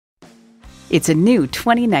It's a new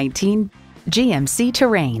 2019 GMC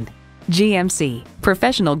Terrain. GMC,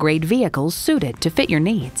 professional-grade vehicles suited to fit your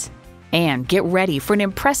needs. And get ready for an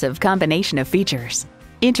impressive combination of features.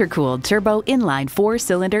 Intercooled turbo inline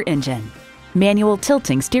 4-cylinder engine, manual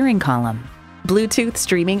tilting steering column, Bluetooth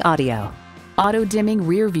streaming audio, auto-dimming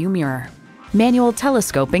rear view mirror, manual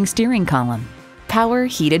telescoping steering column, power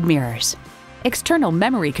heated mirrors, external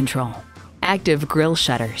memory control, active grille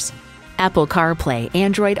shutters, Apple CarPlay,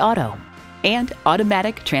 Android Auto, and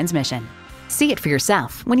automatic transmission. See it for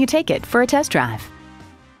yourself when you take it for a test drive.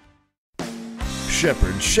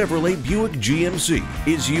 Shepherd Chevrolet Buick GMC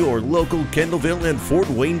is your local Kendallville and Fort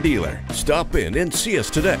Wayne dealer. Stop in and see us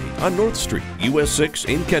today on North Street, US 6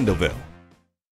 in Kendallville.